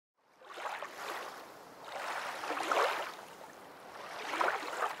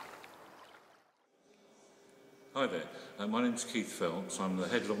Hi there, my name's Keith Phelps. I'm the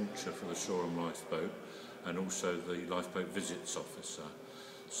head launcher for the Shoreham Lifeboat and also the Lifeboat Visits Officer.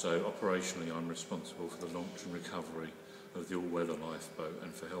 So operationally I'm responsible for the launch and recovery of the all-weather lifeboat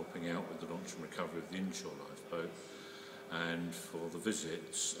and for helping out with the launch and recovery of the inshore lifeboat. And for the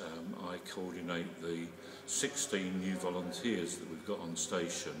visits, I coordinate the 16 new volunteers that we've got on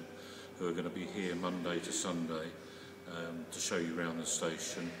station who are going to be here Monday to Sunday to show you around the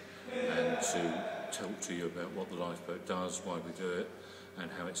station and to talk to you about what the lifeboat does, why we do it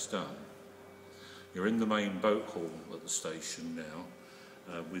and how it's done. You're in the main boat hall at the station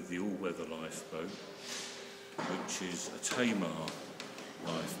now with the all-weather lifeboat, which is a Tamar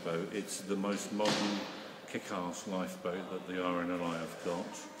lifeboat. It's the most modern kick-ass lifeboat that the RNLI have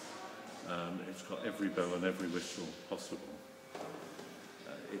got. It's got every bell and every whistle possible.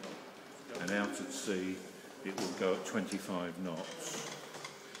 And out at sea it will go at 25 knots.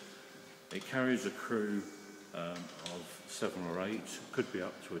 It carries a crew of 7 or 8, could be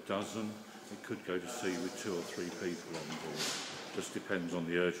up to a dozen. It could go to sea with 2 or 3 people on board. Just depends on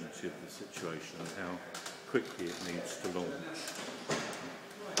the urgency of the situation and how quickly it needs to launch.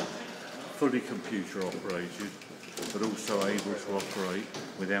 Fully computer operated, but also able to operate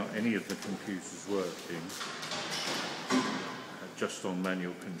without any of the computers working, just on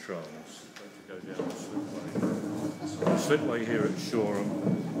manual controls. To go down the slipway. The slipway here at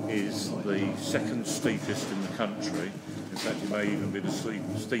Shoreham is the second steepest in the country. In fact, it may even be the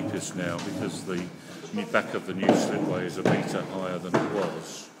steepest now because the back of the new slipway is a metre higher than it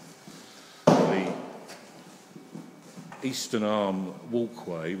was. The eastern arm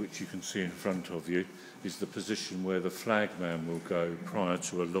walkway, which you can see in front of you, is the position where the flagman will go prior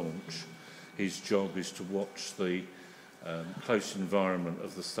to a launch. His job is to watch the close environment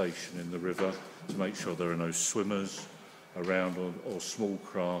of the station in the river to make sure there are no swimmers around or small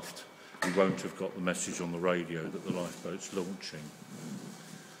craft who won't have got the message on the radio that the lifeboat's launching.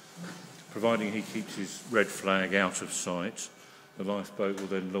 Providing he keeps his red flag out of sight, the lifeboat will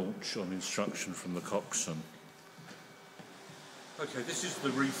then launch on instruction from the coxswain. Okay, this is the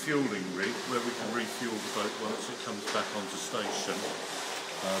refuelling rig where we can refuel the boat once it comes back onto station.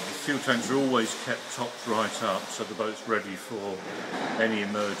 The fuel tanks are always kept topped right up so the boat's ready for any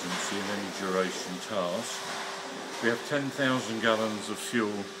emergency and any duration task. We have 10,000 gallons of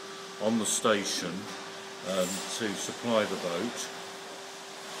fuel on the station to supply the boat.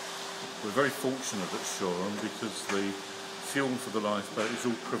 We're very fortunate at Shoreham because the fuel for the lifeboat is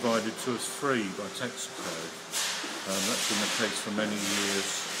all provided to us free by Texaco. That's been the case for many years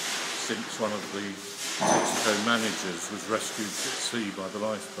since one of the Texaco managers was rescued at sea by the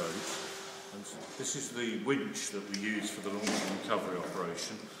lifeboat. And this is the winch that we use for the launch and recovery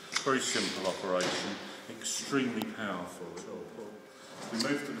operation. Very simple operation, extremely powerful. We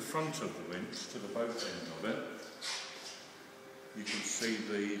move to the front of the winch, to the boat end of it. You can see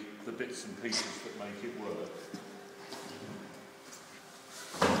the bits and pieces that make it work.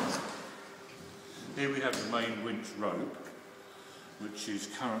 Here we have the main winch rope, which is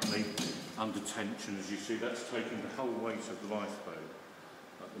currently under tension. As you see, that's taking the whole weight of the lifeboat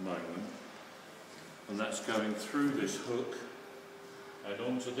at the moment. And that's going through this hook and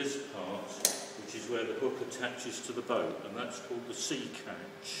onto this part, which is where the hook attaches to the boat, and that's called the sea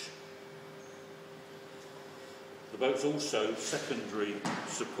catch. The boat's also secondary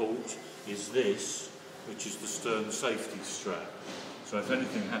support is this, which is the stern safety strap. So if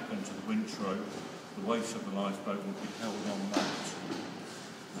anything happened to the winch rope, the weight of the lifeboat would be held on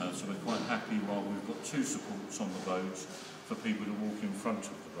that. So we're quite happy while we've got 2 supports on the boat for people to walk in front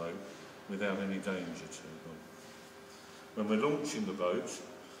of the boat without any danger to them. When we're launching the boat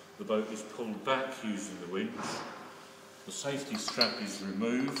is pulled back using the winch, the safety strap is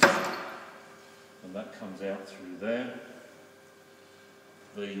removed and that comes out through there.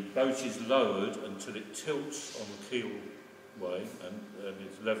 The boat is lowered until it tilts on the keelway and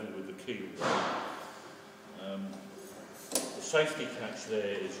is level with the keelway. The safety catch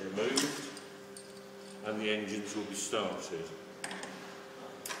there is removed and the engines will be started.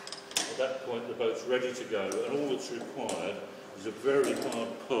 At that point the boat's ready to go and all that's required is a very hard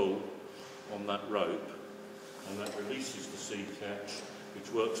pull on that rope and that releases the sea catch,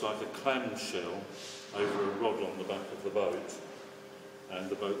 which works like a clamshell over a rod on the back of the boat, and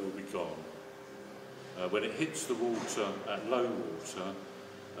the boat will be gone. When it hits the water at low water,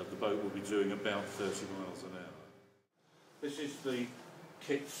 the boat will be doing about 30 miles an hour. This is the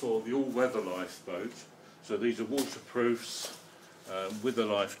kit for the all-weather lifeboat. So these are waterproofs with a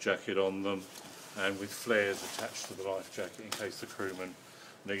life jacket on them and with flares attached to the life jacket in case the crewman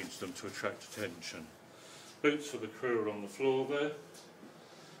needs them to attract attention. Boots for the crew are on the floor there.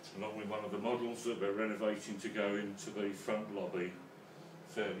 along with one of the models that we're renovating to go into the front lobby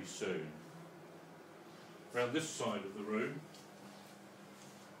fairly soon. Around this side of the room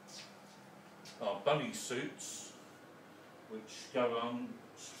are bunny suits which go on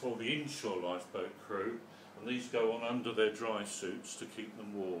for the inshore lifeboat crew, and these go on under their dry suits to keep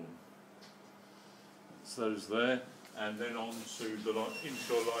them warm. It's those there, and then on to the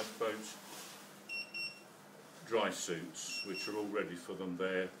inshore lifeboat dry suits, which are all ready for them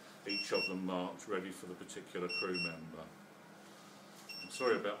there, each of them marked ready for the particular crew member. I'm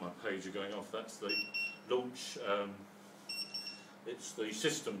sorry about my pager going off, that's the launch, it's the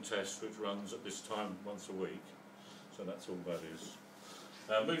system test which runs at this time once a week, so that's all that is.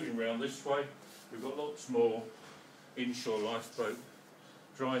 Moving round this way, we've got lots more inshore lifeboat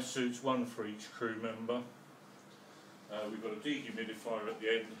dry suits, one for each crew member. We've got a dehumidifier at the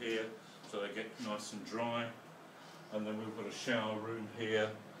end here, so they get nice and dry. And then we've got a shower room here,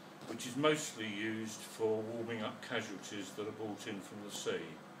 which is mostly used for warming up casualties that are brought in from the sea.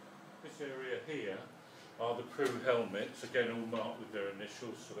 This area here are the crew helmets, again all marked with their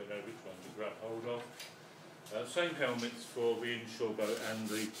initials so they know which one to grab hold of. Same helmets for the inshore boat and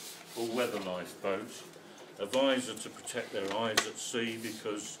the all-weather lifeboat. A visor to protect their eyes at sea,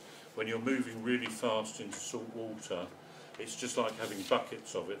 because when you're moving really fast into salt water, it's just like having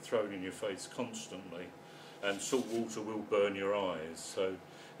buckets of it thrown in your face constantly, and salt water will burn your eyes, so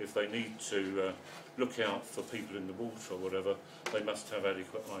if they need to look out for people in the water or whatever, they must have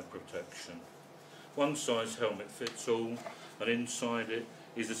adequate eye protection. One size helmet fits all, and inside it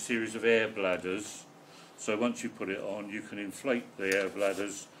is a series of air bladders, so once you put it on you can inflate the air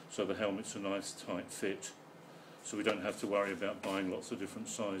bladders so the helmet's a nice tight fit, so we don't have to worry about buying lots of different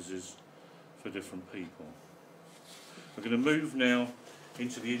sizes for different people. We're going to move now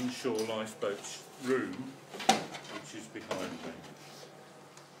into the inshore lifeboat room, which is behind me.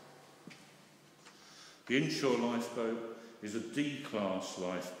 The inshore lifeboat is a D-class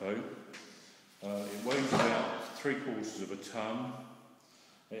lifeboat. It weighs about 3/4 of a tonne.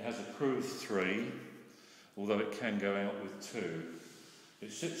 It has a crew of 3, although it can go out with 2.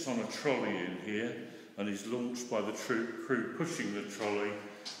 It sits on a trolley in here and is launched by the crew pushing the trolley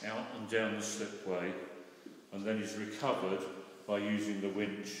out and down the slipway, and then is recovered by using the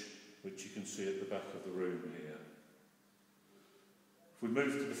winch, which you can see at the back of the room here. If we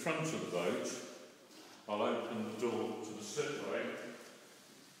move to the front of the boat, I'll open the door to the slipway,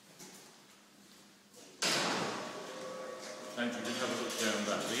 and you can have a look down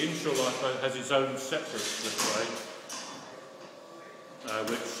that. The inshore lifeboat has its own separate slipway,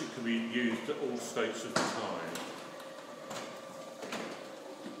 which it can be used at all states of the tide.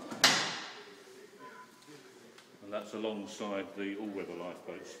 And that's alongside the all-weather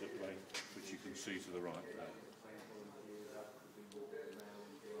lifeboat slipway, which you can see to the right there.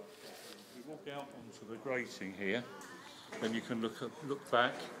 If you walk out onto the grating here, then you can look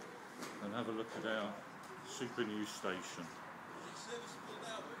back and have a look at our super new station.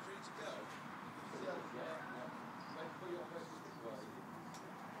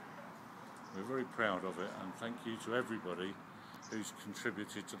 We're very proud of it, and thank you to everybody who's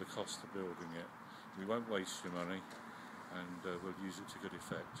contributed to the cost of building it. We won't waste your money, and we'll use it to good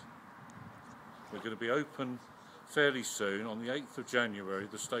effect. We're going to be open fairly soon. On the 8th of January,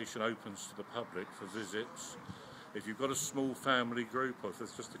 the station opens to the public for visits. If you've got a small family group, or if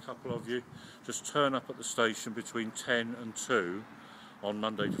there's just a couple of you, just turn up at the station between 10 and 2 on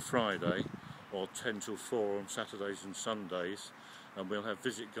Monday to Friday, or 10 till 4 on Saturdays and Sundays, and we'll have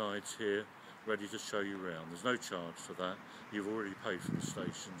visit guides here ready to show you around. There's no charge for that. You've already paid for the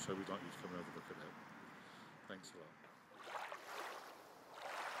station, so we'd like you to come and have a look at it. Thanks a lot.